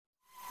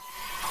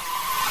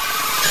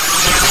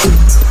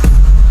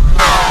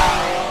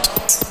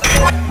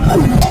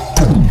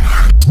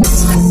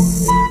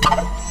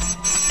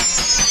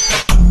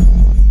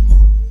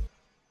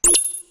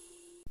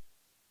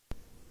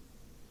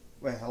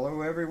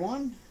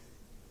everyone.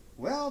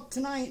 Well,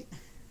 tonight,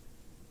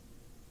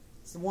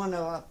 it's the one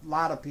a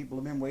lot of people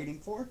have been waiting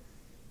for.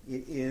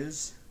 It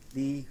is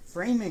the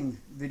framing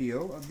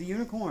video of the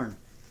unicorn.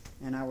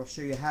 And I will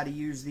show you how to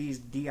use these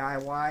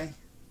DIY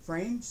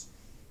frames.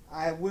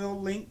 I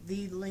will link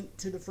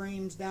to the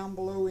frames down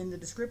below in the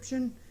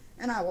description.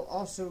 And I will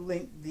also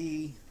link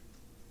the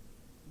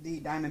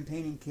diamond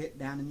painting kit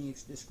down in the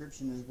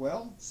description as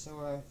well.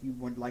 So if you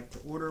would like to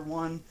order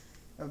one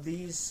of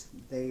these,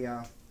 they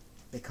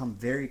come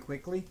very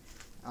quickly.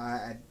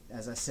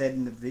 As I said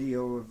in the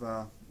video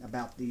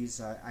about these,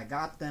 I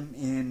got them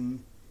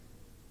in,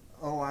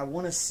 I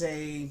want to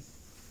say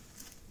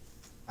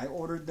I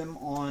ordered them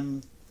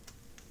on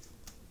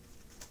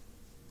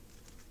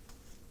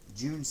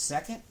June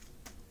 2nd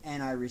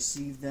and I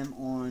received them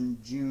on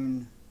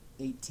June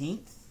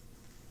 18th.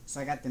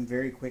 So I got them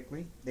very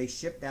quickly. They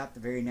shipped out the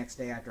very next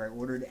day after I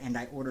ordered, and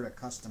I ordered a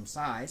custom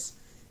size.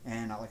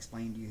 And I'll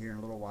explain to you here in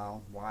a little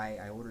while why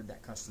I ordered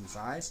that custom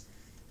size.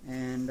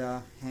 And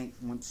Hank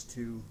wants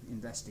to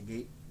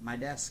investigate my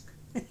desk.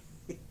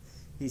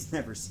 He's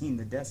never seen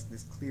the desk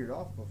this cleared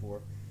off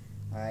before.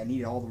 I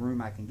need all the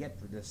room I can get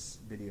for this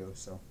video,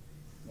 so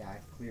yeah, I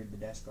cleared the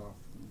desk off.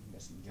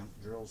 Got some junk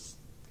drills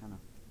kind of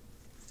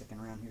sticking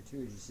around here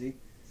too, as you see.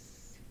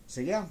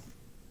 So yeah,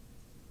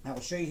 I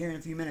will show you here in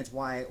a few minutes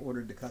why I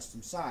ordered the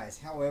custom size.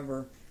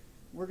 However,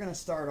 we're going to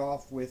start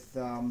off with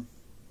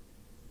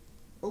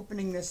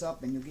opening this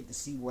up, and you'll get to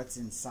see what's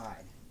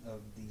inside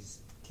of these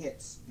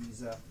kits.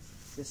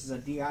 This is a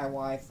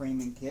DIY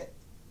framing kit.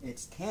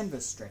 It's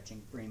canvas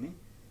stretching framing.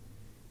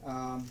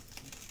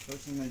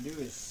 First thing I'm going to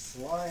do is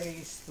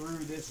slice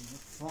through this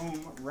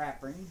foam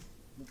wrapping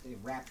that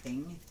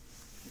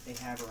they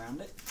have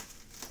around it.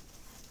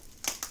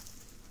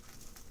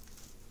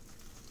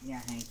 Yeah,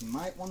 Hank, you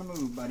might want to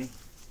move, buddy.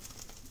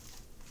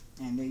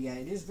 And yeah,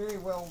 it is very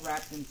well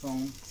wrapped in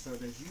foam, so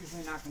there's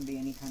usually not going to be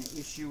any kind of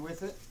issue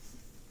with it.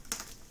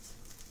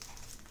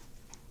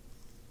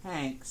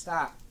 Hank,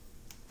 stop.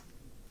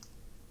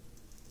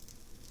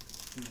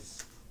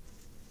 He's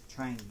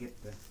trying to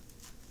get the...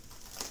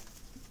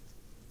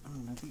 I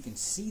don't know if you can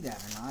see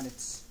that or not.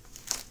 It's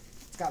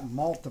got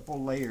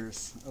multiple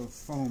layers of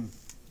foam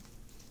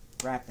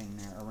wrapping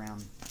there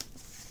around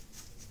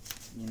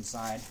the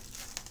inside.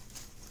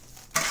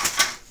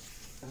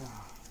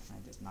 I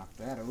just knocked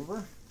that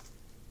over.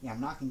 Yeah,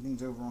 I'm knocking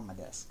things over on my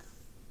desk.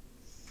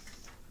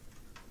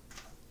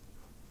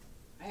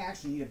 I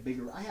actually need a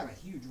bigger... I have a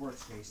huge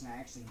workspace, and I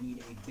actually need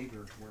a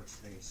bigger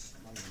workspace,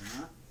 believe it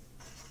or not.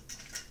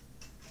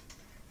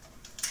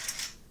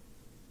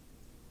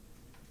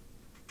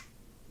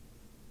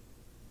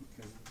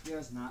 Because it's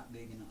just not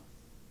big enough.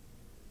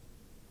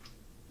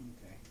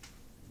 Okay.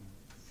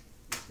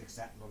 Let's fix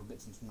that a little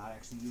bit since I'm not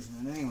actually using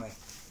it anyway.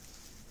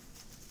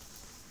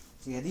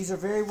 So yeah, these are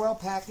very well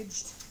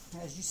packaged,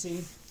 as you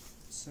see.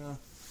 It's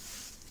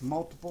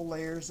multiple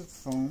layers of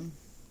foam.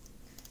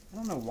 I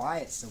don't know why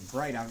it's so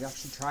bright. I've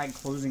actually tried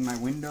closing my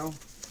window,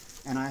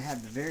 and I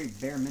have the very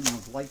bare minimum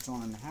of lights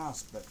on in the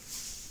house, but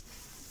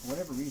for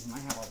whatever reason I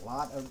have a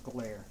lot of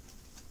glare.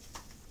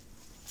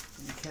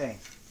 Okay.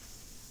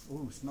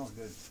 Ooh, smells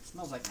good. It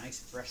smells like nice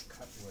fresh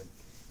cut wood.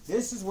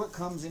 This is what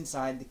comes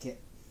inside the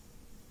kit.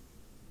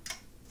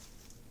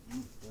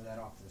 Throw that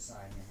off to the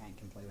side here. Hank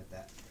can play with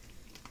that.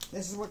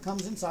 This is what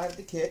comes inside of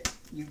the kit.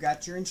 You've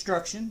got your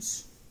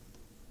instructions.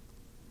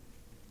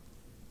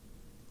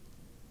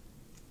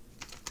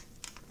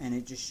 And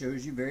it just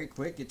shows you very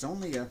quick. It's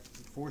only a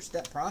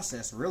 4-step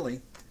process,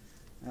 really.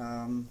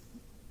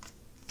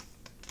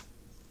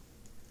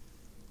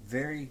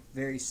 Very,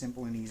 very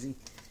simple and easy.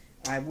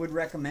 I would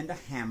recommend a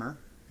hammer.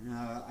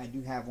 I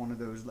do have one of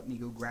those. Let me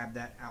go grab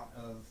that out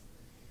of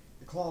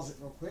the closet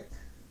real quick.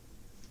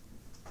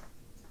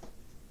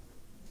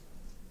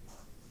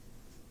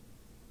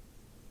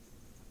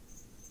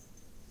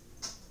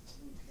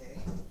 Okay.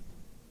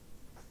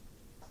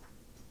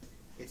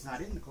 It's not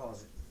in the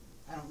closet.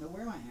 I don't know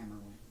where my hammer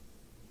went.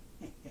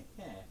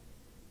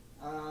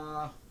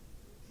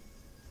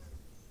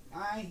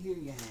 I hear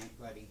you, Hank,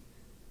 buddy.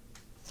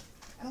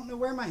 I don't know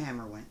where my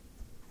hammer went.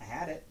 I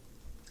had it.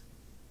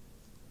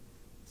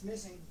 It's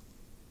missing.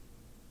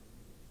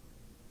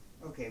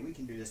 Okay, we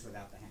can do this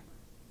without the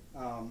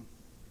hammer.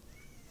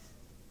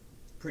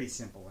 Pretty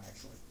simple,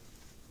 actually.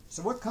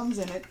 So what comes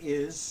in it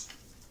is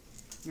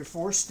your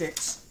 4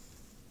 sticks.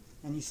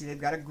 And you see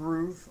they've got a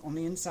groove on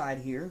the inside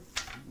here.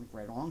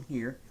 Right along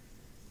here.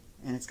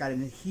 And it's got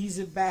an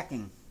adhesive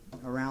backing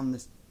around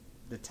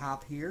the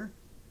top here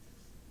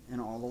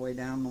and all the way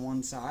down the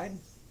one side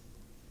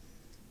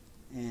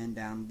and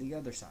down the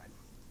other side.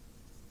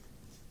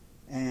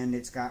 And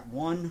it's got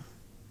one,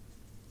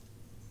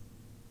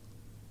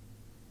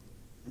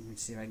 let me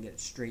see if I can get it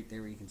straight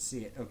there where you can see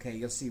it. Okay,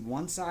 you'll see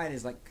one side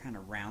is like kind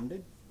of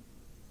rounded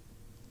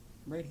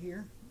right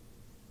here,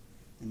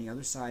 and the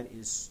other side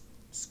is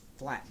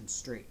flat and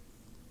straight.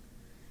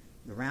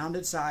 The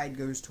rounded side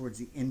goes towards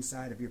the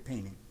inside of your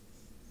painting.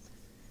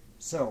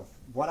 So,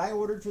 what I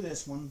ordered for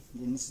this one,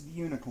 and this is the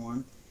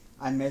unicorn,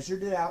 I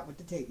measured it out with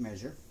the tape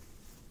measure,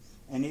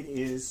 and it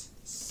is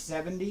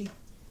 70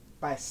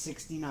 by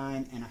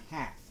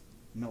 69.5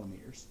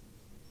 millimeters.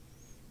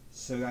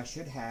 So I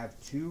should have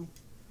 2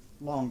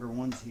 longer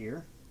ones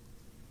here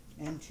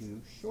and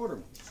 2 shorter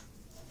ones.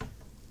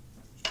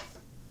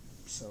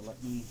 So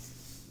let me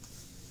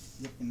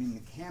get them in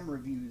the camera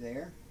view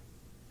there.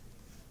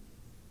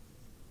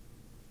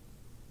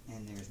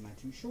 And there's my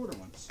 2 shorter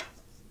ones.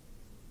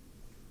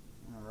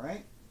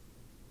 Alright.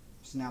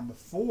 So now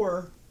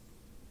before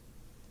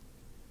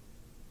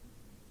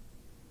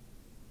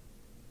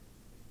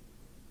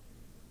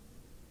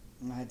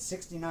I had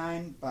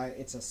 69 by,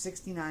 it's a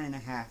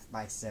 69.5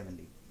 by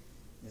 70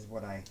 is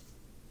what I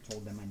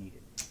told them I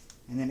needed.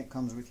 And then it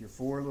comes with your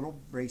 4 little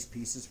brace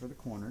pieces for the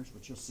corners,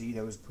 which you'll see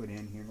those put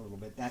in here in a little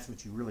bit. That's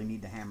what you really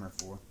need the hammer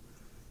for,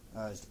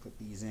 is to put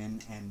these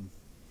in. And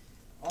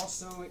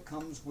also it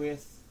comes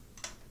with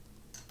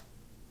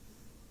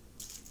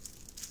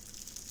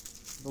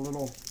the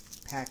little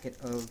packet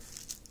of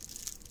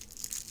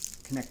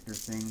connector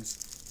things.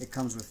 It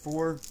comes with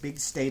 4 big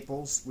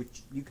staples,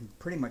 which you can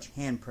pretty much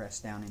hand press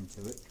down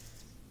into it.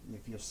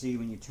 If you'll see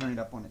when you turn it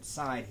up on its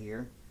side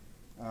here,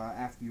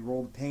 after you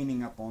roll the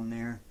painting up on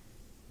there,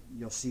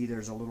 you'll see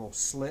there's a little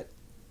slit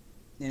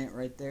in it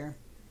right there.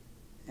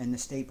 And the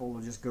staple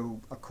will just go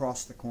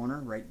across the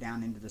corner, right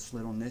down into the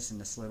slit on this and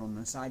the slit on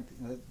the side,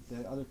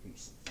 the other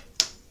piece.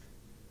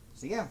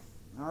 So yeah,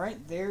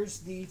 alright, there's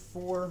the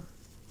 4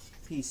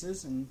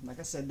 pieces, and like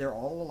I said, they're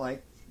all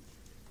alike.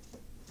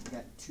 We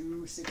got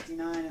 2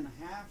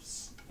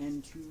 69.5s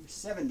and 2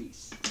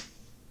 70s.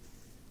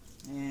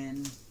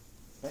 And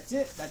that's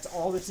it. That's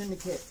all that's in the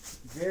kit.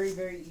 Very,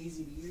 very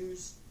easy to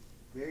use.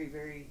 Very,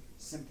 very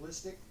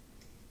simplistic.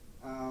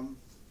 Of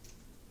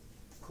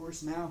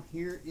course, now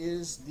here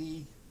is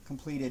the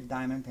completed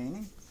diamond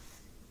painting.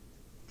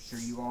 I'm sure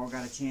you all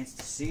got a chance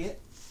to see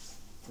it.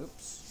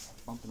 Oops,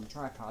 bumping the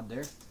tripod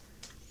there.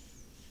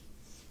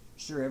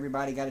 Sure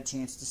everybody got a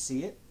chance to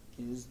see it.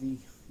 It is the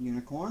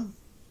unicorn.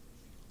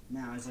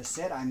 Now, as I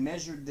said, I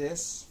measured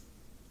this,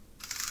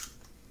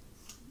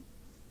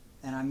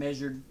 and I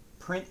measured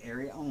print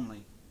area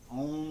only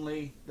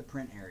the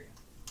print area,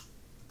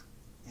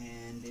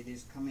 and it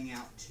is coming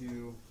out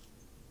to,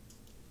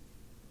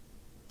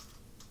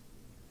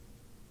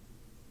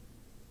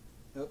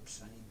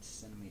 oops, I need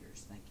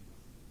centimeters, thank you,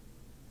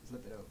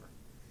 flip it over.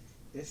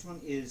 This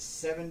one is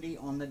 70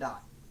 on the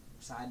dot,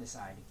 side to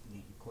side.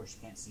 Of course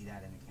you can't see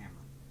that in the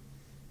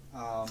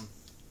camera.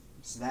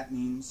 So that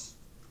means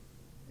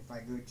if I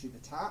go to the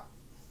top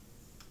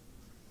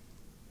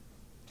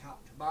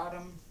to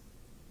bottom,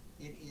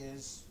 it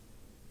is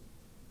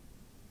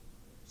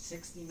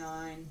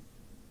 69.5,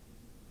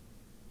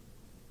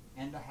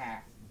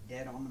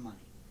 dead on the money.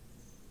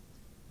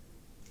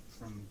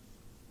 From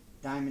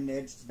diamond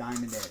edge to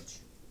diamond edge.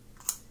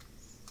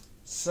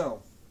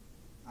 So,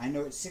 I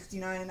know it's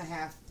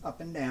 69.5 up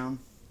and down,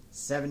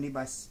 70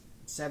 by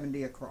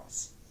 70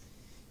 across.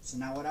 So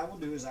now what I will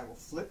do is I will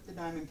flip the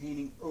diamond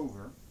painting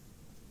over,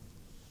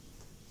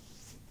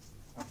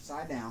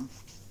 upside down.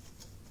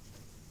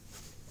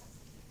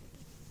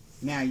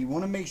 Now you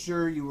want to make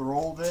sure you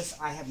roll this.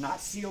 I have not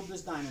sealed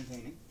this diamond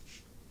painting.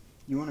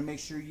 You want to make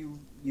sure you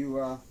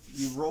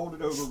rolled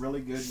it over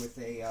really good with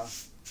a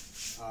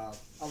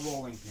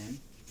rolling pin,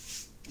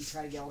 and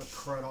try to get all the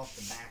crud off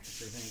the back if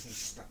there's anything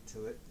stuck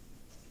to it.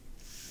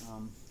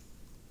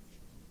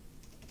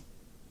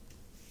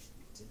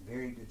 It's in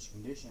very good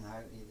condition.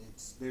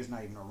 There's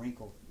not even a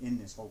wrinkle in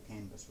this whole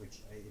canvas,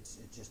 which it's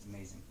just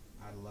amazing.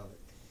 I love it.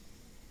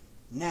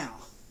 Now,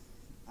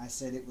 I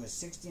said it was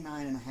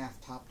 69.5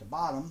 top to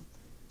bottom,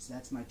 so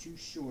that's my 2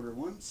 shorter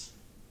ones.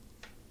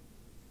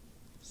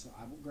 So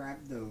I will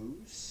grab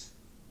those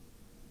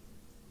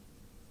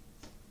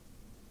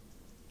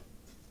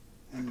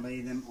and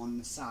lay them on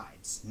the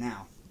sides.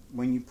 Now,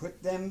 when you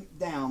put them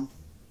down,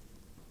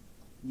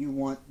 you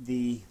want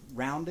the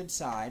rounded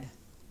side.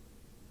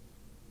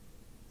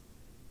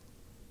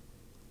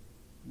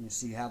 You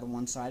see how the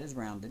one side is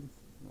rounded,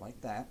 like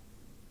that.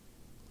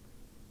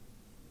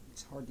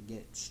 It's hard to get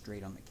it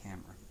straight on the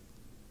camera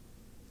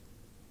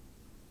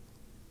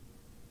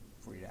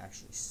for you to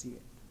actually see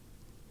it.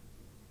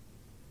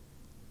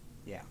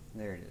 Yeah,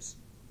 there it is.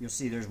 You'll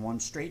see there's one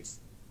straight,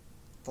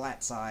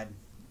 flat side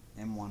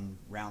and one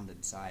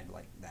rounded side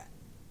like that.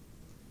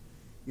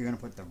 You're going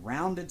to put the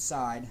rounded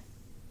side,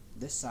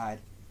 this side,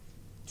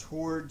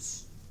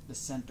 towards the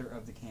center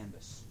of the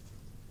canvas.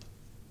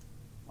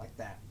 Like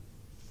that.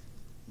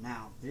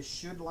 Now, this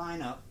should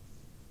line up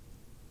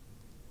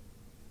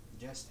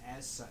just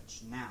as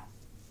such. Now,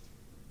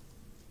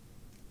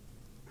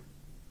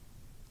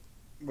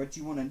 what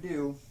you want to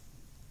do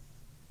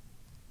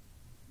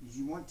is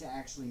you want to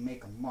actually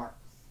make a mark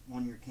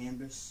on your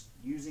canvas.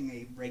 Using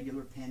a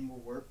regular pen will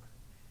work.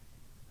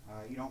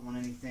 You don't want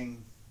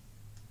anything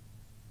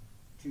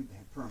too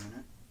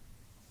permanent.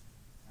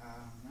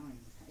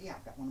 Yeah,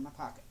 I've got one in my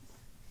pocket.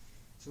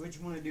 So what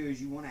you want to do is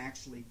you want to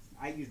actually,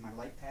 I use my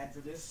light pad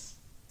for this.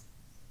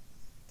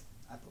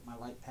 I put my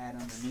light pad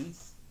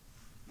underneath,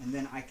 and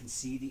then I can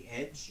see the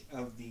edge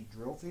of the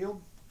drill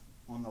field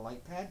on the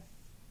light pad.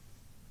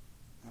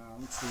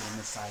 Let's do it on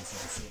this side so you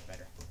can see it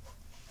better.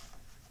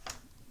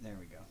 There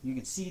we go. You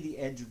can see the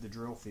edge of the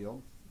drill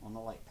field on the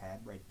light pad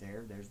right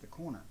there. There's the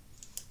corner.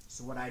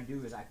 So what I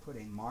do is I put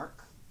a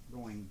mark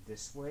going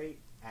this way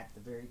at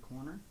the very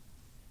corner.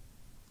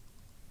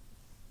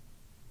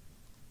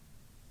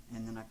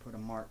 And then I put a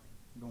mark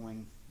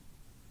going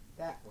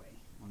that way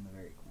on the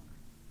very corner.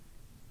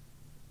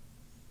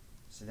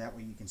 So that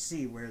way you can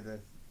see where the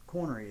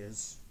corner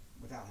is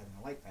without having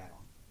a light pad on.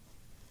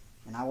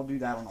 And I will do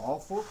that on all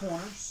 4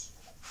 corners.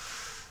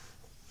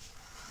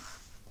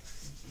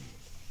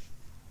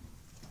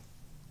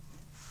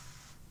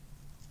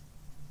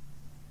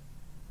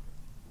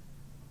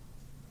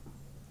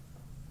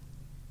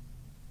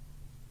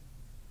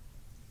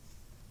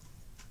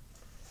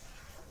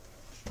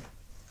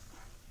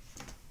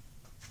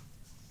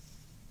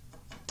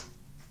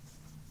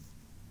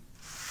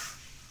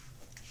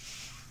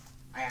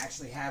 I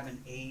actually have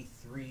an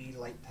A3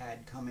 light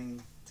pad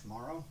coming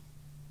tomorrow.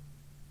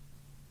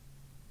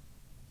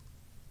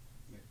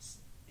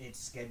 It's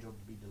scheduled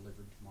to be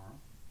delivered tomorrow.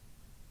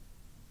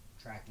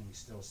 Tracking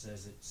still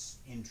says it's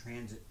in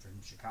transit from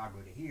Chicago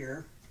to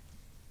here,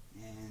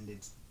 and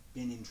it's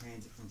been in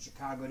transit from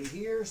Chicago to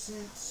here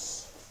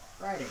since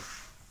Friday.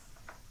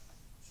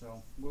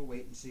 So we'll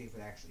wait and see if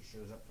it actually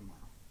shows up tomorrow.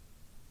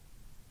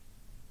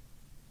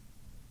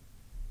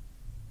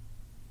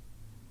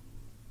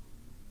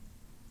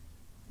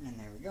 And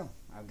there we go.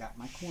 I've got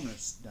my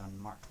corners done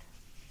marked.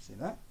 See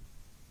that?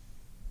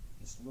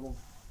 Just little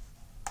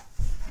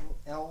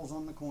L's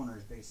on the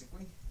corners,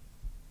 basically.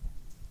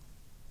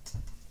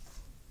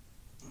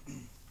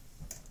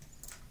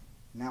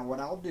 Now what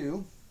I'll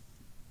do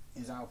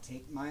is I'll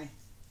take my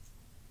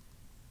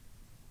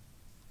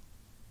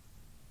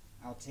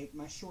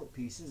short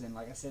pieces and,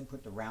 like I said,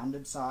 put the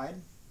rounded side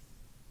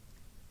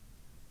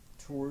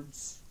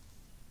towards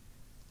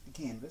the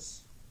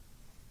canvas,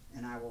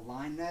 and I will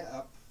line that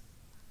up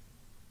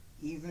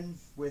even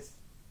with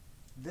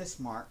this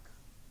mark.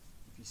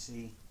 If you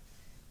see,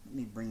 let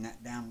me bring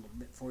that down a little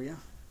bit for you.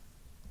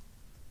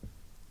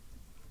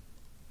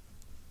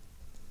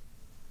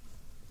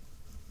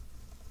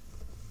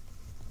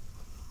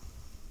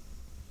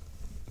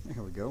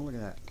 There we go, look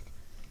at that.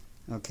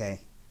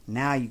 Okay,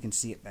 now you can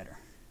see it better.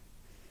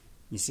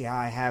 You see how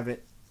I have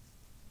it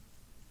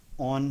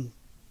on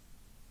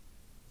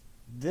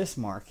this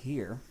mark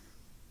here?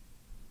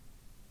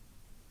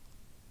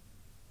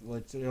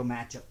 Well, it'll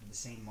match up to the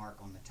same mark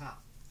on the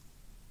top.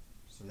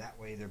 So that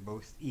way they're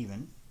both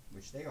even,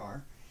 which they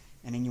are.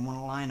 And then you want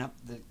to line up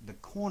the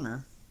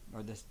corner,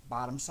 or this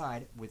bottom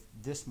side, with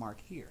this mark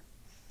here,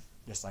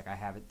 just like I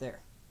have it there.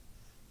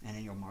 And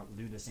then you'll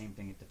do the same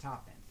thing at the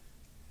top end.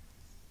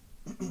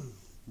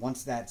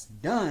 Once that's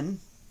done,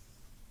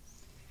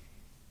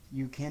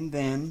 you can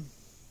then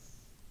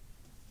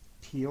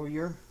peel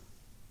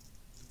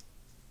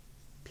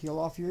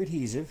off your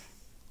adhesive.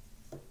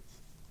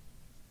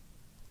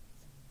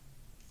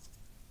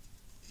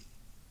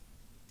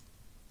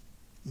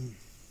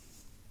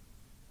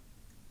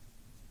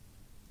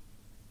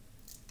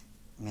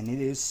 And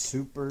it is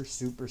super,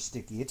 super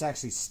sticky. It's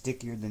actually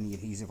stickier than the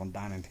adhesive on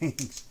diamond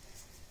paintings.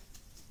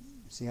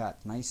 See how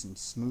it's nice and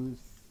smooth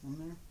on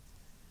there?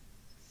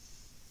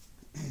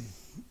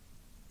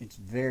 It's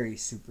very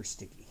super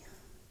sticky.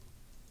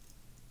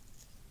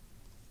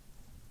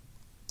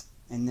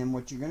 And then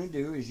what you're going to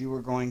do is you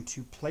are going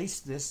to place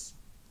this,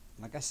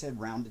 like I said,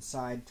 rounded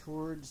side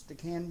towards the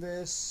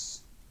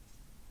canvas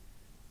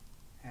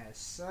as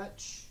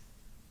such,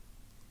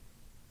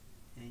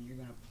 and you're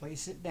going to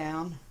place it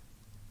down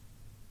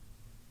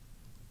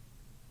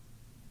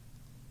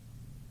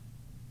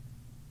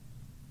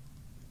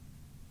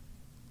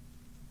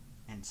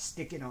and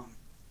stick it on.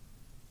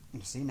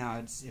 You see now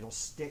it'll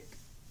stick.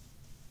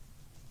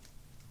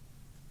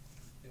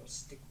 It'll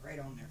stick right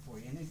on there for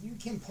you, and you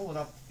can pull it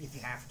up if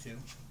you have to. It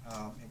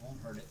won't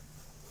hurt it.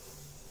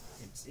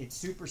 It's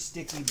super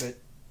sticky, but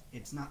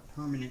it's not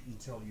permanent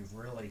until you've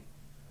really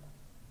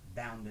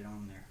bound it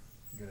on there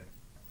good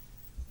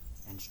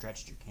and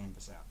stretched your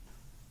canvas out.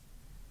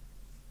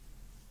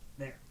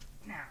 There.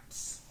 Now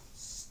it's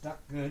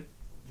stuck good.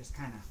 Just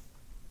kind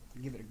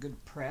of give it a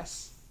good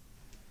press,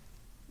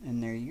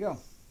 and there you go.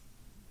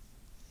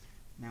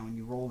 Now when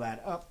you roll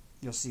that up,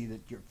 you'll see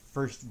that your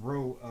first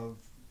row of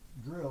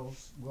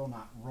drills will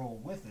not roll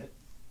with it,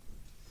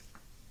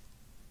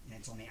 and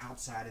it's on the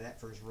outside of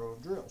that first row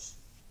of drills.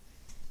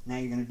 Now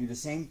you're going to do the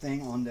same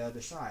thing on the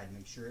other side.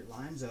 Make sure it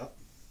lines up.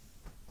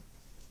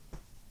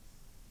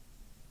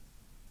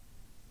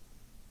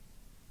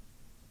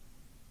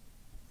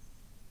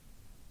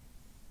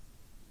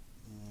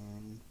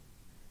 And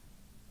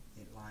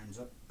it lines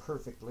up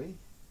perfectly.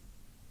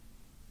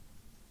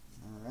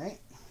 Alright.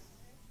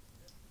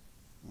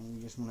 And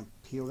you just want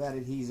to peel that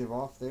adhesive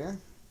off there.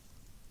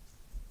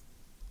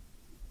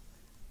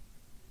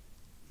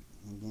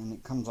 Again,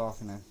 it comes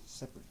off in a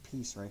separate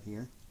piece right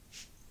here.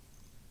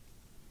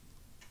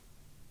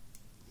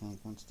 Hank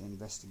wants to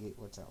investigate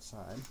what's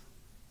outside.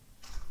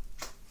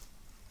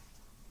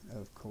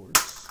 Of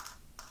course.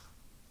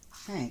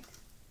 Hank,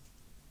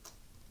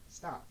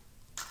 stop.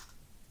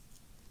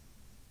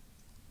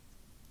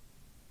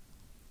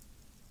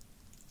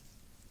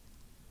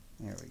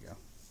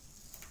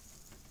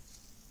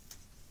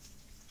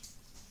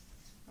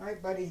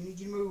 Alright, buddy, I need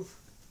you to move.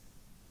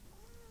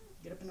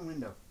 Get up in the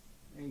window.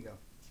 There you go.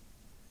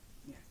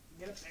 Yeah,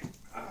 get up there.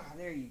 Ah,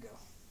 there you go.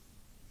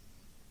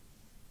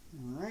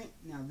 Alright,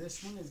 now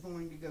this one is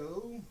going to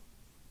go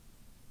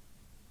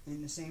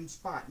in the same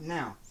spot.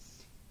 Now,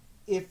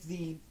 if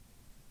the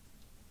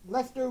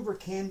leftover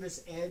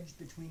canvas edge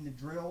between the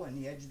drill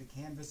and the edge of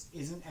the canvas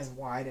isn't as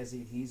wide as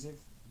the adhesive,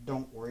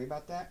 don't worry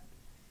about that.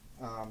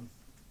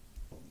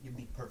 You'll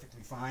be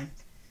perfectly fine.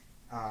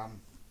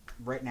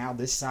 Right now,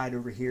 this side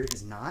over here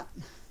is not.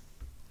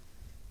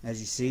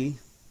 As you see,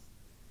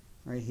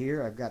 right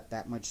here, I've got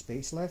that much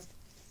space left.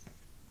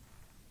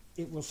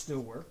 It will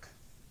still work.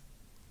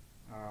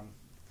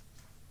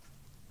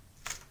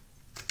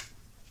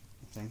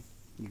 Okay,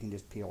 you can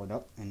just peel it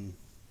up, and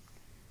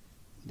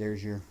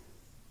there's your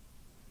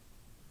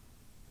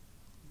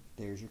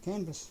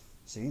canvas.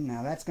 See,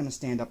 now that's going to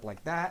stand up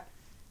like that,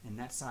 and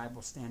that side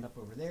will stand up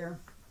over there.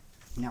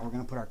 Now we're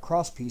going to put our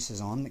cross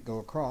pieces on that go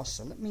across.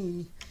 So let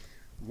me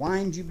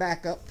wind you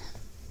back up.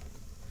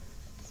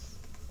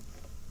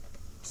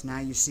 So now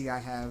you see I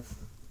have,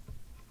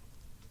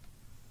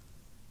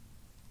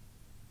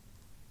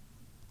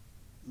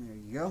 there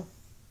you go.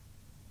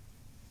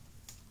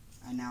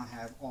 I now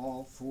have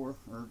all four,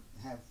 or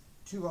have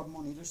two of them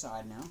on either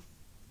side now.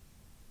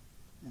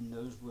 And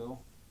those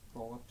will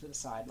roll up to the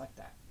side like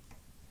that.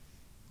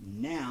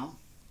 Now,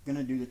 I'm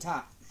going to do the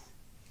top.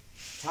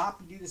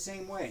 Top, you do the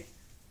same way.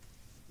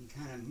 You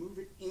kind of move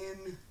it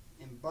in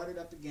and butt it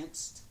up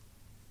against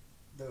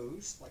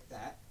those like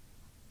that.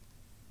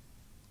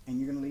 And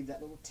you're going to leave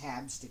that little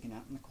tab sticking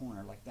out in the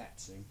corner like that.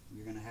 See,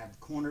 you're going to have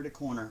corner to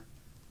corner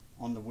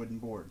on the wooden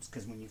boards,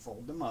 because when you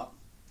fold them up,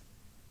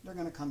 they're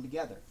going to come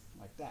together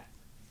like that.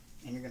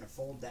 And you're going to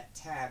fold that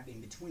tab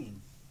in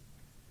between.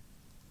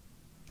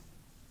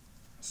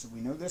 So we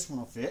know this one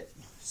will fit,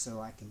 so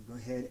I can go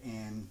ahead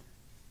and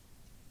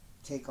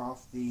take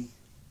off the,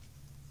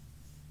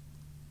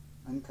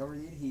 uncover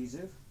the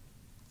adhesive.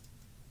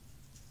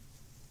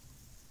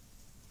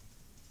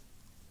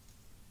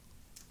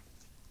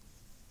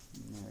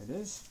 And there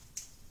it is.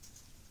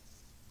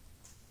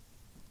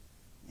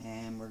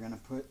 And we're going to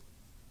put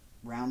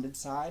rounded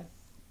side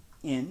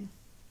in.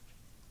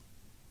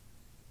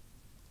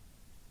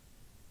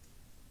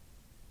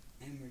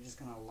 And we're just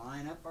going to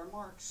line up our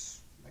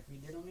marks like we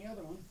did on the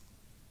other one.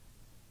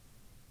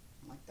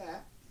 Like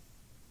that.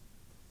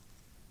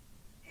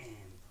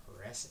 And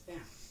press it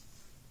down.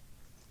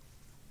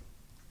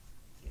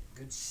 Get a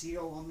good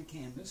seal on the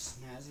canvas.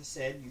 Now, as I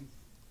said,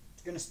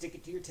 it's going to stick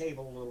it to your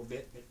table a little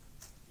bit, but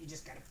you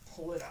just got to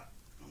pull it up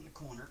on the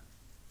corner.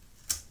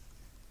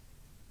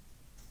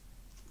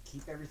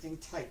 Keep everything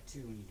tight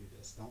too when you do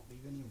this. Don't leave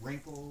any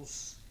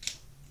wrinkles.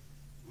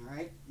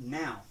 Alright,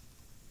 now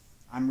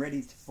I'm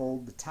ready to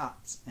fold the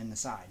tops and the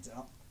sides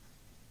up.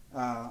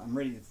 I'm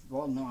ready to,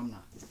 well, no, I'm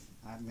not.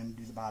 I'm going to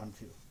do the bottom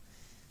too.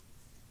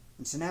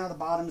 And so now the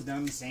bottom's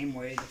done the same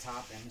way the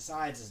top and the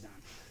sides is done.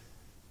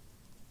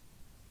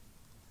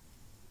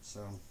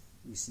 So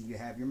you see you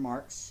have your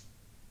marks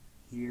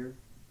here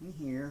and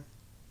here.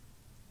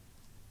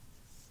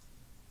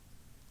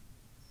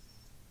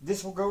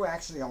 This will go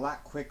actually a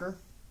lot quicker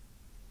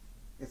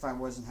if I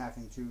wasn't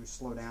having to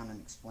slow down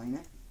and explain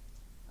it.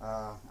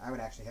 I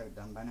would actually have it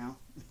done by now.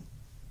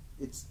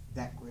 It's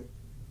that quick.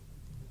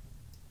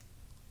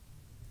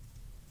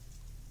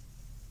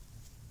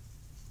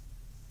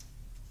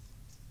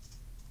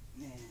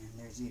 And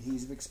there's the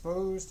adhesive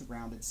exposed, the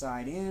rounded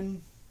side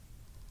in.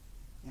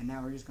 And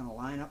now we're just going to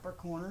line up our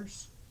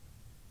corners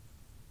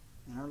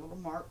and our little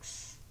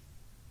marks.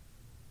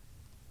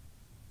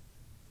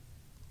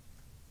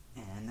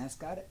 And that's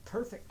got it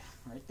perfect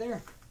right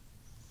there.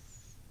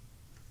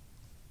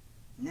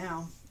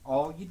 Now,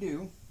 all you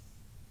do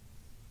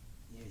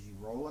is you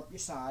roll up your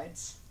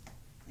sides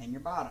and your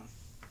bottom.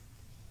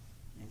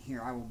 And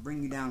here, I will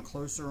bring you down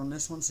closer on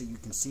this one so you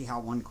can see how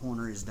one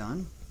corner is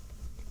done.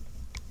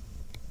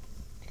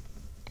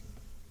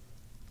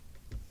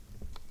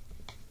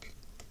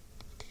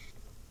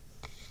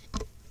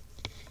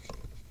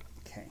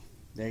 Okay,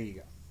 there you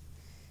go.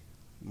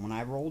 When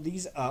I roll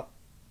these up,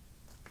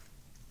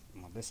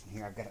 well, this one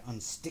here I've got to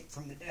unstick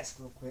from the desk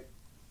real quick.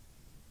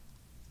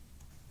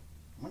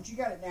 Once you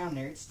got it down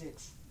there, it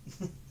sticks.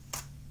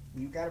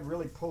 You've got to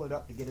really pull it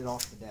up to get it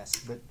off the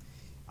desk. But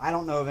I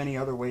don't know of any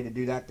other way to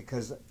do that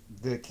because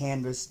the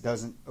canvas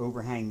doesn't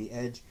overhang the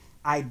edge.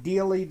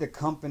 Ideally, the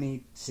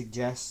company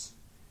suggests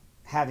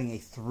having a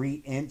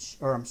 3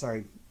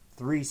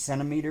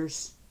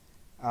 centimeters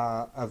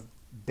of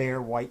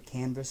bare white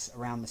canvas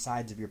around the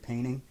sides of your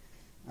painting.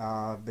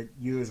 But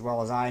you, as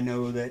well as I,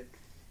 know that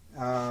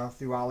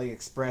through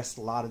AliExpress,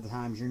 a lot of the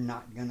times you're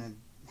not going to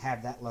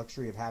have that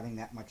luxury of having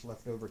that much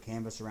leftover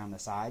canvas around the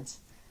sides.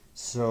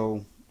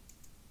 So,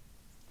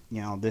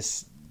 you know,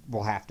 this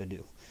will have to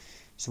do.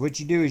 So what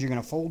you do is you're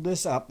going to fold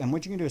this up, and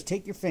what you're going to do is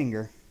take your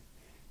finger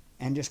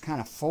and just kind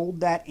of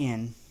fold that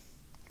in,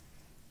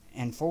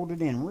 and fold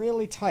it in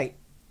really tight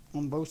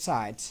on both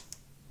sides,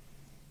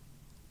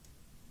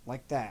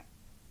 like that.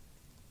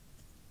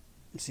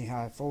 See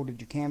how I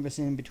folded your canvas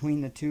in between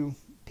the two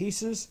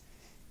pieces?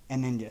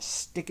 and then just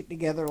stick it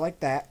together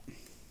like that,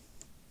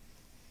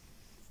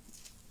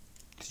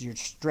 because you're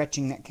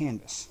stretching that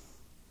canvas.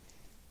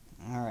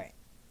 Alright,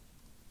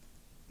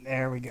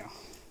 there we go.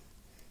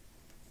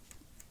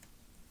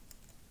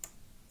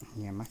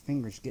 Yeah, my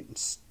finger's getting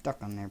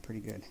stuck on there pretty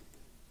good.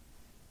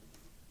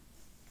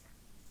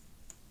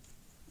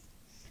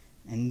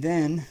 And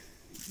then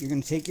you're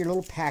going to take your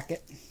little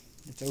packet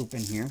that's open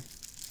here.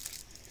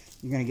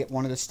 You're going to get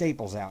one of the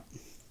staples out.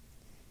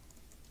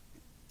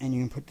 And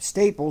you can put the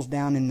staples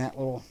down in that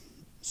little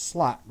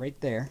slot right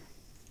there.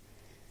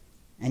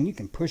 And you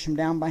can push them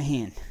down by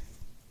hand.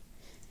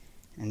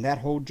 And that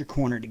holds your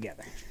corner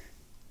together.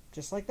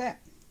 Just like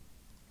that.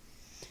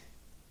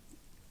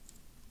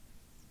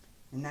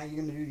 And now you're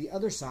going to do the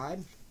other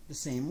side the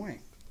same way.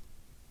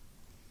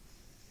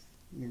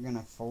 You're going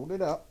to fold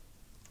it up,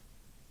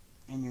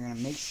 and you're going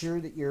to make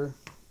sure that your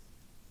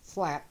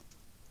flap,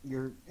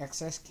 your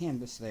excess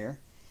canvas there,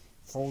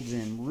 folds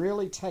in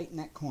really tight in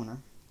that corner.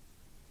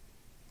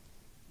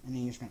 And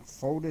then you're just going to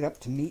fold it up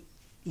to meet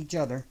each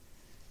other.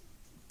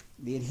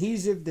 The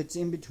adhesive that's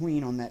in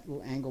between on that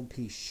little angled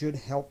piece should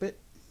help it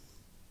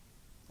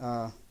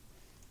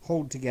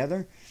hold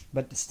together,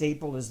 but the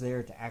staple is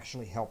there to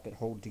actually help it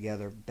hold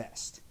together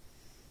best.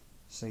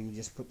 So you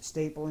just put the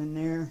staple in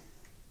there,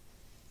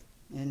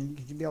 and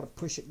you'll be able to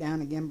push it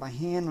down again by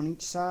hand on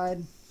each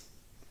side.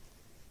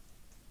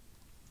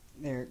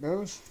 There it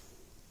goes.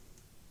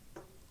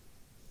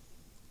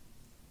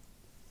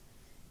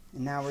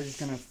 And now we're just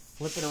going to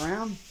flip it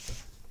around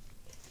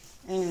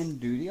and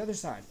do the other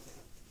side.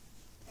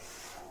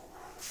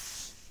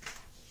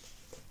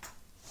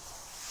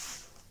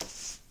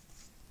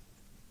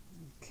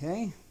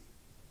 Okay,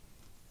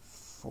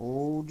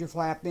 fold your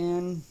flap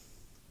in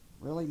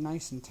really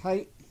nice and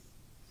tight.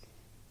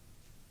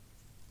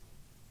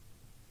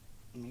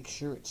 Make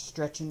sure it's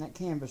stretching that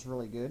canvas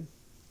really good.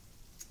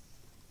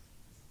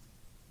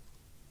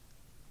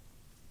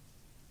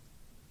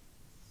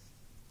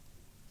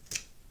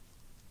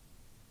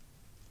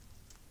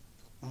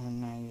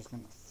 And now you're just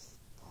going to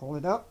pull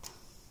it up,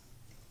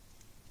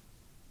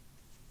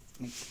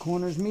 make the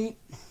corners meet.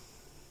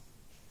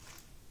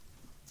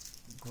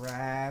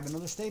 Grab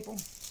another staple.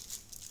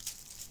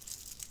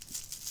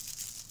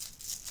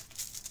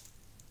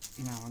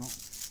 No,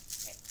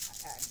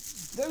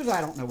 those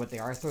I don't know what they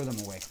are. I throw them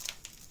away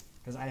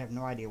because I have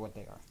no idea what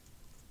they are.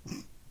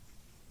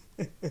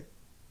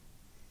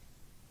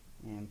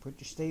 And put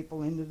your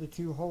staple into the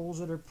two holes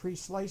that are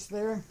pre-sliced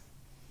there,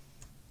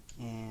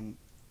 and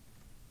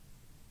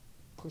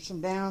push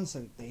them down so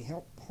that they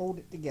help hold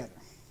it together.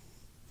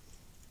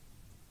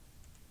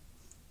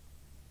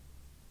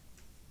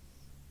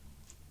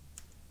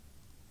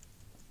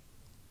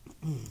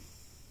 There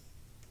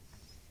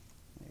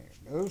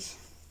it goes.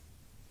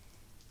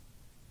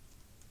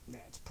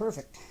 That's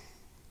perfect.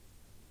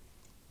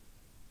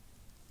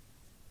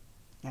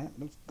 That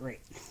looks great.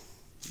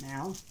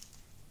 Now,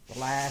 the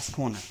last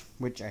corner,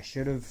 which I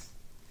should have,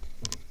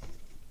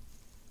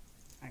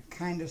 I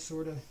kind of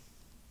sort of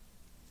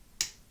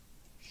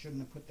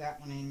shouldn't have put that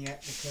one in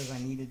yet because I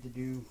needed to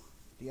do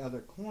the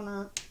other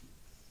corner.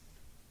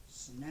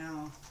 So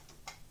now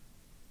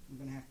I'm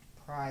going to have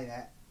to pry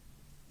that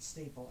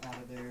staple out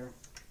of there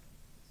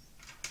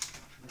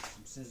with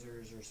some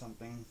scissors or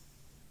something.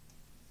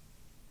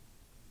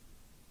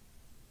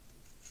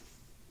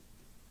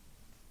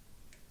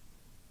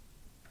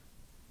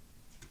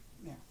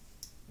 Yeah,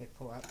 they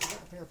pull out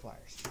a pair of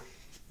pliers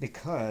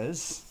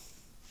because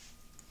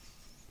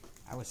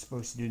I was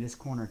supposed to do this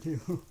corner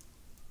too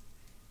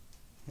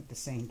at the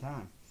same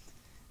time.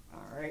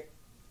 Alright,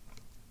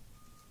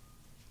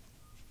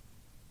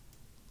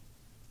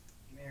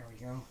 there we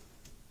go.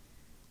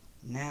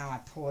 Now I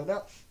pull it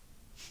up.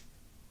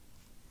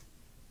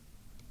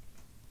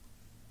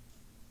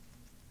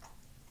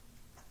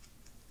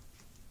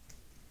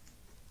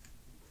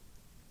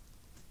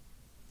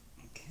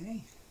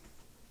 Okay.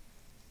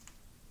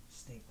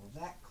 Staple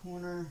that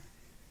corner.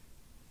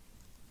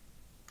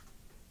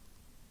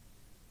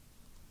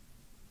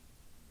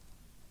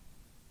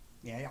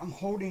 Yeah, I'm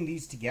holding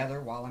these together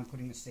while I'm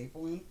putting the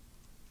staple in.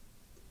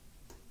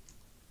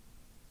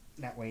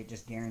 That way it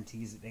just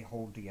guarantees that they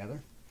hold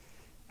together.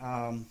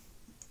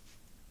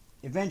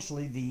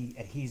 Eventually the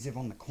adhesive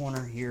on the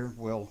corner here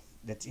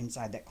that's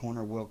inside that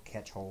corner will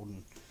catch hold.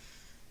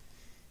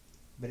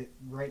 But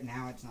right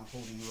now it's not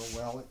holding real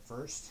well at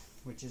first,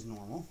 which is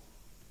normal.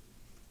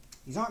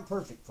 These aren't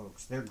perfect,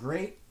 folks. They're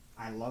great.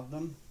 I love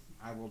them.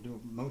 I will do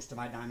most of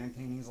my diamond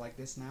paintings like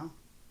this now.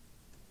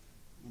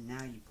 And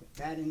now you put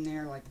that in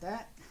there like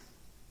that.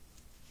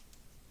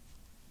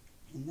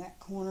 In that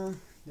corner,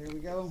 there we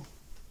go.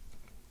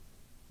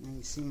 Now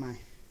you see my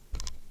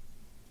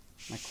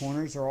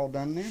corners are all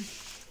done there.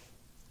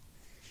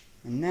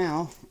 And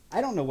now, I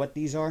don't know what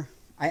these are.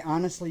 I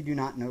honestly do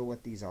not know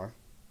what these are.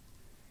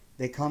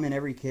 They come in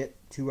every kit,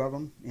 2 of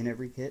them in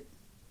every kit.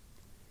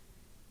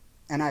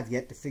 And I've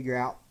yet to figure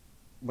out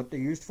what they're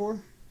used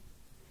for.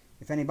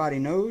 If anybody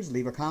knows,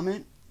 leave a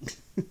comment.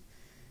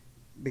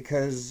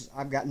 Because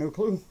I've got no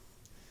clue.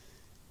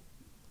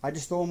 I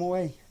just throw them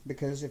away,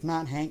 because if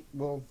not, Hank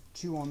will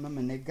chew on them,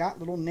 and they've got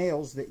little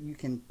nails that you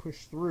can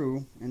push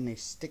through, and they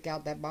stick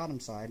out that bottom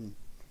side, and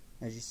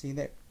as you see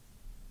there,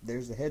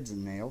 there's the heads of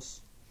the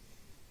nails.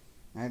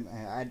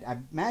 I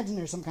imagine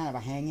there's some kind of a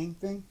hanging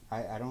thing.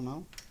 I don't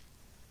know.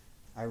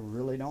 I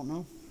really don't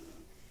know.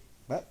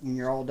 But when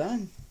you're all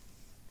done,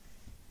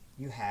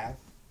 you have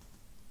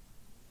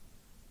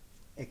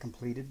a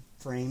completed,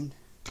 framed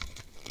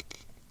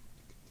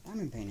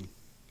diamond painting.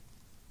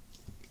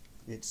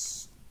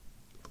 It's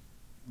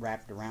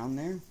wrapped around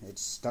there.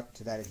 It's stuck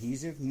to that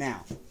adhesive.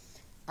 Now,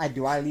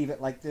 do I leave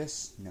it like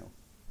this? No.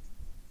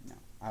 No,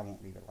 I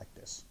won't leave it like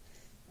this.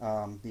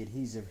 The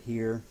adhesive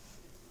here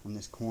on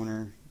this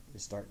corner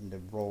is starting to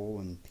roll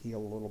and peel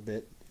a little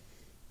bit.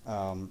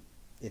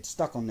 It's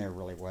stuck on there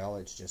really well.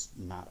 It's just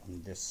not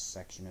on this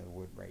section of the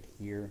wood right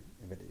here,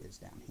 but it is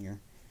down here.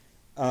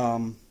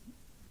 But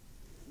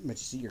you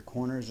see your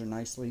corners are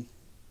nicely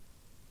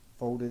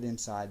folded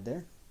inside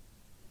there.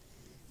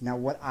 Now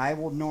what I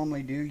will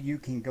normally do, you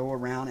can go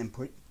around and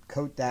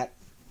coat that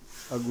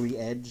ugly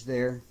edge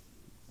there,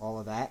 all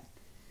of that,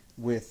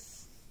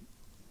 with,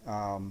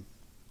 you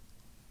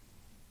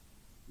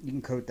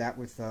can coat that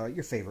with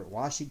your favorite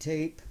washi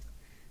tape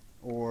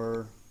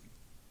or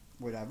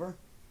whatever.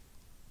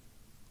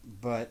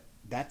 But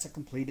that's a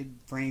completed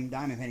frame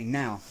diamond painting.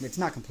 Now, it's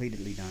not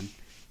completely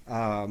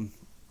done.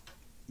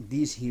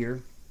 These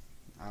here,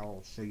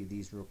 I'll show you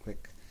these real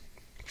quick.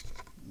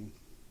 Let me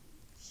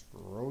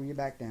scroll you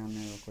back down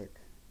there real quick.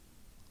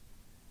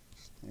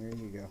 There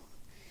you go.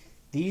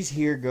 These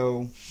here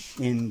go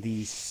in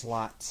the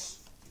slots.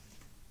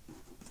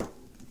 You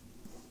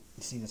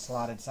see the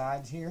slotted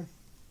sides here?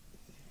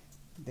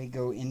 They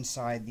go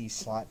inside these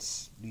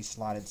slots, these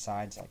slotted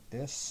sides like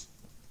this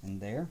and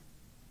there.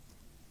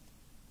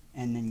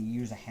 And then you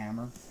use a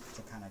hammer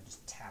to kind of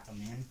just tap them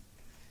in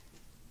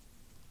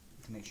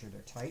to make sure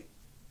they're tight.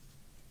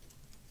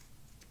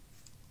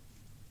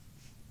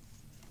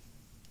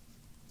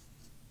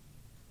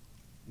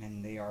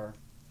 And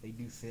they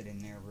do fit in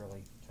there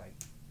really tight.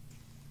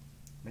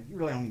 But you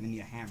really don't even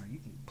need a hammer. You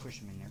can push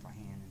them in there by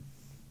hand and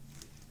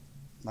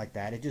like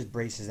that. It just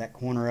braces that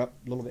corner up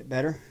a little bit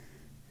better.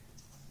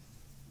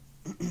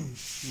 I'm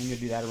going to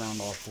do that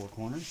around all four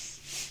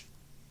corners.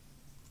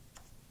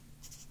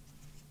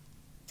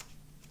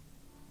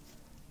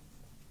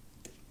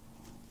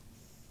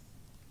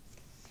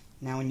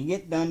 Now when you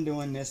get done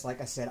doing this,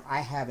 like I said, I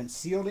haven't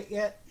sealed it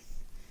yet,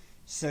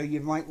 so you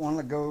might want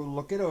to go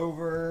look it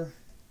over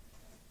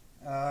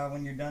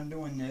when you're done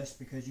doing this,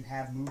 because you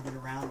have moved it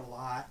around a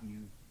lot.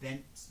 You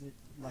bent it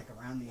like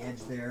around the edge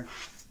there,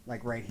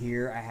 like right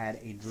here I had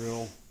a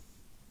drill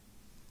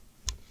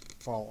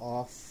fall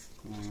off.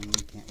 You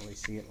can't really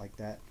see it like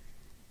that.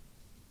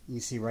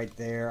 You see right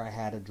there I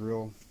had a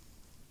drill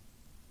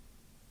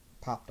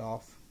popped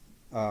off.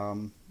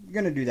 You're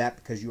going to do that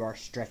because you are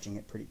stretching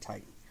it pretty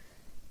tight.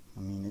 I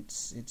mean,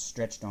 it's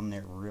stretched on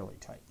there really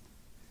tight.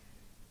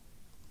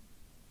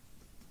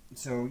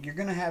 So you're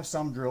going to have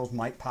some drills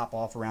might pop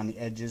off around the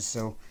edges.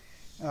 So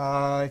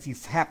if you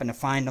happen to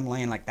find them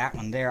laying like that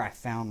one there, I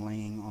found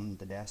laying on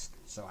the desk,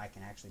 so I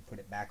can actually put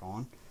it back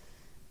on.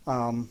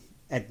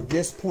 At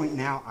this point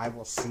now, I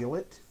will seal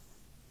it.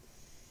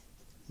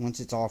 Once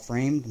it's all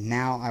framed,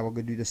 now I will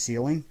go do the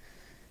sealing.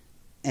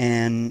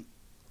 And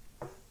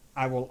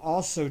I will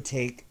also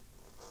take,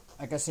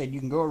 like I said, you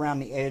can go around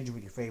the edge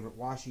with your favorite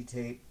washi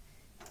tape.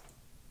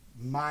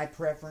 My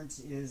preference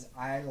is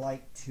I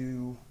like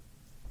to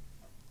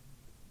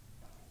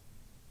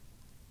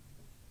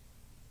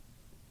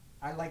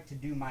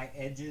do my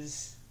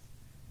edges,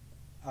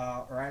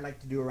 or I like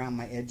to do around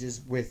my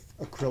edges with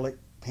acrylic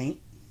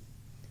paint.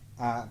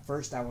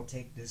 First I will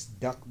take this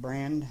Duck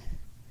brand.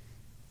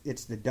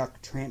 It's the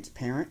Duck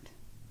transparent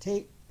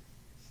tape,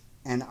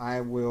 and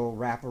I will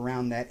wrap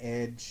around that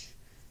edge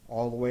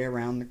all the way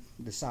around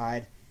the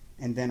side,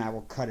 and then I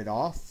will cut it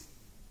off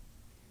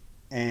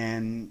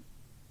and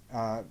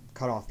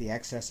cut off the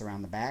excess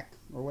around the back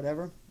or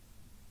whatever,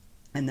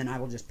 and then I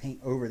will just paint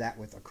over that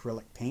with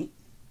acrylic paint.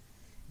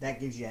 That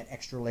gives you that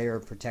extra layer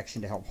of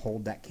protection to help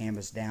hold that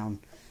canvas down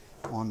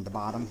on the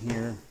bottom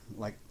here,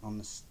 like on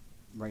this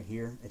right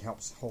here. It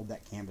helps hold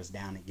that canvas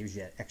down. It gives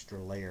you that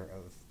extra layer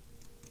of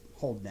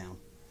hold down,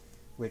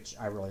 which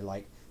I really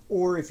like.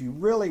 Or if you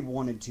really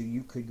wanted to,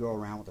 you could go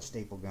around with a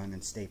staple gun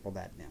and staple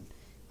that down.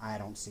 I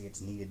don't see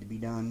it's needed to be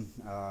done.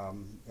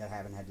 I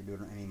haven't had to do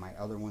it on any of my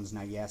other ones.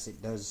 Now, yes,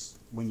 it does.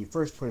 When you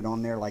first put it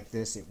on there like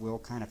this, it will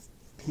kind of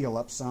peel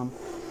up some.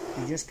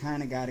 You just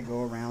kind of got to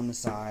go around the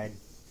side.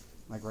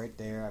 Like right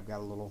there, I've got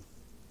a little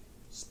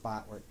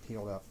spot where it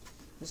peeled up.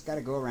 Just got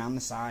to go around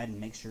the side and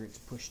make sure it's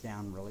pushed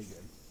down really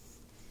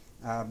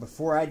good.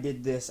 Before I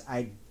did this,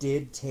 I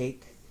did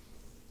take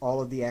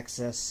all of the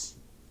excess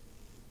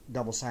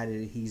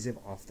double-sided adhesive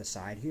off the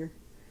side here.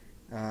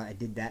 I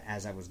did that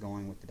as I was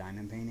going with the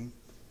diamond painting.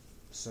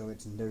 So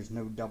there's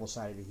no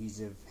double-sided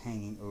adhesive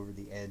hanging over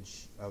the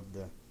edge of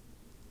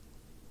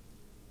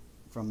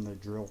from the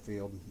drill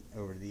field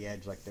over to the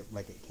edge like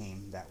it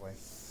came that way.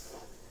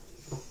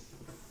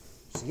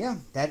 So yeah,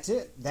 that's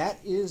it. That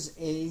is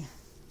a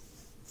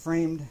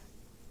framed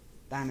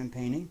diamond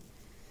painting.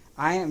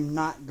 I am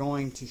not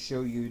going to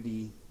show you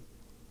the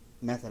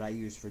method I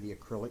use for the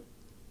acrylic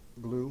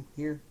glue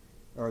here,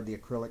 or the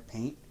acrylic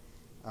paint.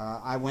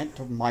 I went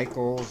to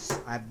Michael's.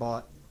 I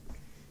bought,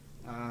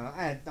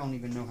 I don't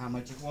even know how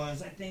much it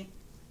was. I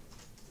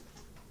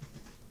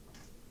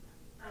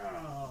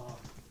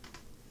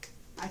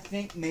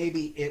think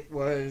maybe it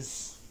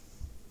was,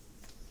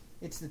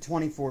 it's the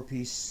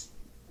 24-piece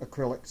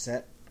acrylic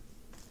set.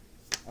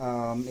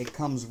 It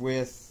comes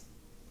with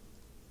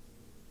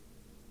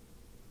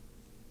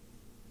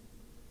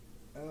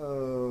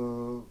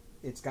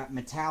it's got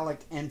metallic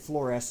and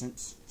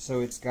fluorescence, so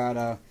it's got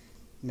a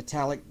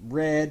metallic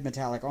red,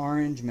 metallic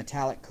orange,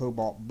 metallic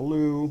cobalt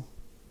blue,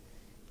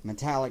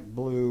 metallic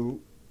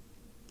blue,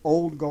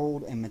 old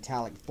gold, and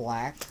metallic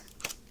black.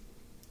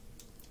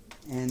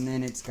 And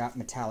then it's got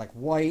metallic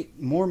white,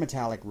 more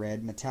metallic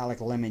red,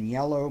 metallic lemon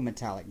yellow,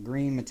 metallic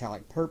green,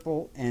 metallic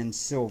purple, and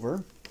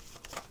silver.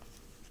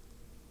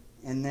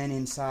 And then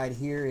inside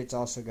here it's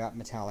also got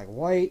metallic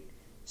white,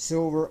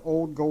 silver,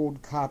 old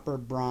gold, copper,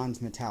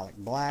 bronze, metallic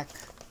black.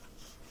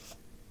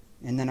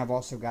 And then I've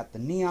also got the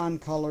neon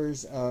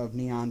colors of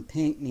neon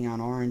pink,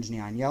 neon orange,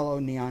 neon yellow,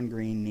 neon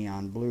green,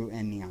 neon blue,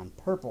 and neon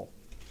purple.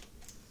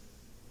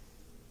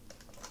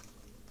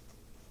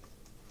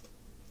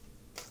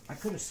 I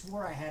could have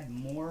swore I had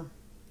more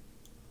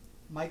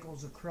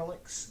Michael's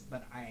acrylics,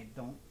 but I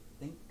don't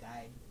think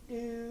I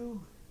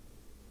do.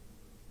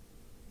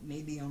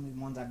 Maybe only the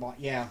ones I bought.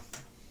 Yeah.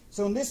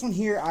 So in this one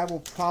here, I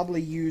will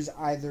probably use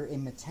either a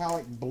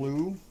metallic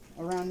blue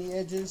around the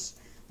edges,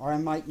 or I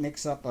might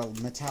mix up a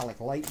metallic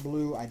light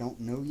blue. I don't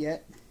know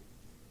yet.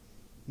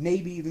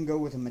 Maybe even go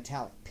with a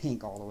metallic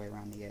pink all the way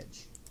around the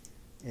edge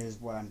is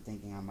what I'm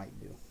thinking I might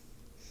do.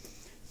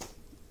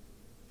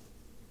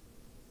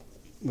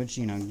 Which,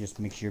 you know, just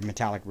mix your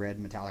metallic red,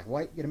 metallic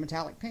white, get a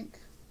metallic pink.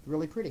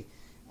 Really pretty.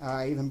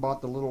 I even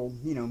bought the little,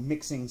 you know,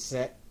 mixing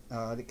set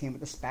that came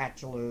with the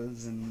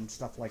spatulas and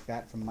stuff like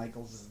that from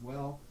Michael's as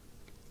well.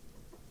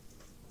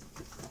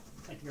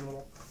 Like your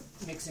little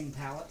mixing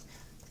palette,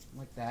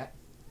 like that.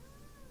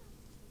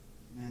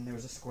 And there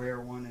was a square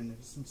one, and there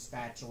was some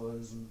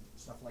spatulas and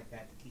stuff like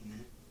that that came in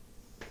it.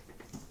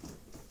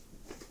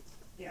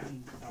 Yeah,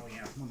 and, oh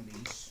yeah, one of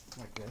these,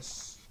 like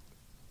this.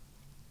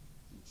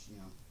 Which, you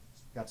know,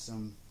 got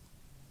some,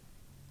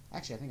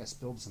 actually I think I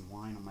spilled some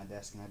wine on my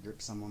desk and I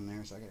dripped some on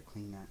there, so I gotta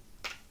clean that.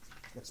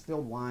 Got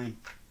spilled wine.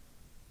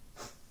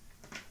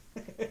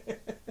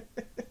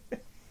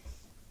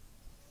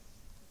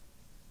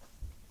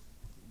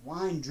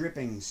 Wine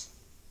drippings.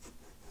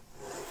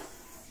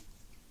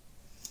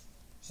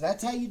 So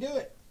that's how you do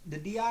it. The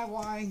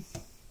DIY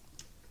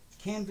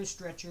canvas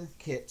stretcher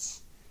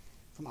kits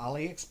from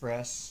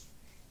AliExpress.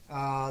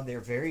 They're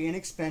very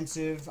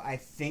inexpensive. I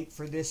think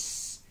for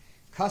this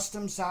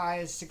custom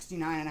size,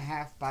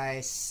 69.5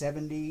 by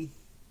 70,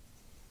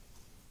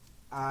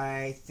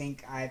 I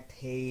think I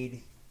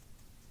paid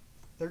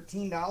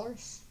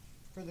 $13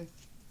 for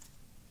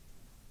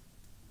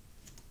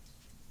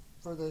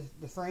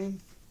the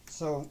frame.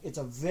 So it's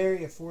a very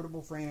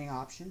affordable framing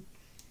option.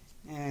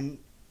 And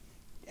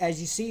as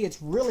you see,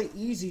 it's really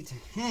easy to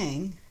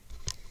hang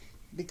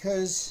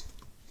because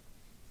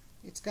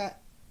it's got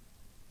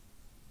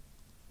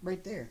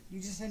right there. You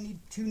just need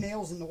 2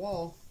 nails in the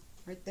wall.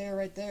 Right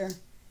there.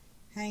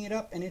 Hang it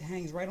up and it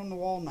hangs right on the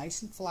wall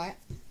nice and flat.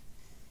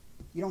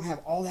 You don't have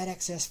all that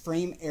excess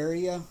frame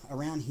area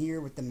around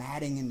here with the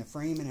matting and the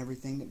frame and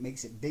everything that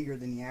makes it bigger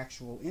than the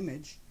actual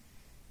image.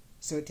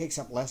 So it takes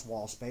up less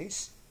wall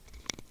space.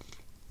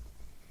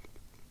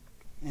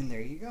 And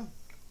there you go.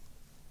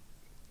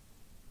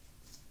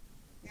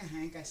 Yeah,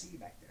 Hank, I see you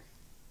back there.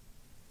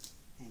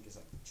 Hank is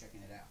up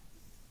checking it out.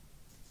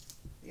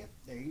 Yep,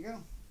 there you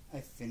go.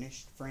 A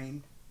finished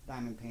framed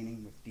diamond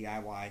painting with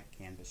DIY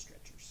canvas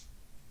stretchers.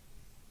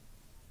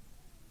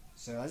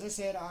 So as I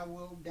said, I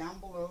will down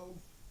below,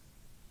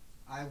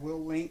 I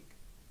will link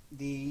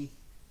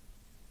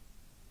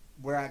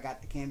where I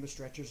got the canvas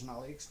stretchers in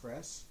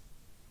AliExpress,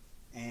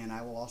 and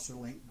I will also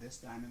link this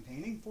diamond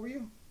painting for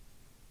you.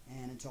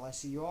 And until I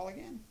see you all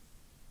again,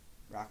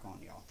 rock on,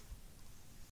 y'all.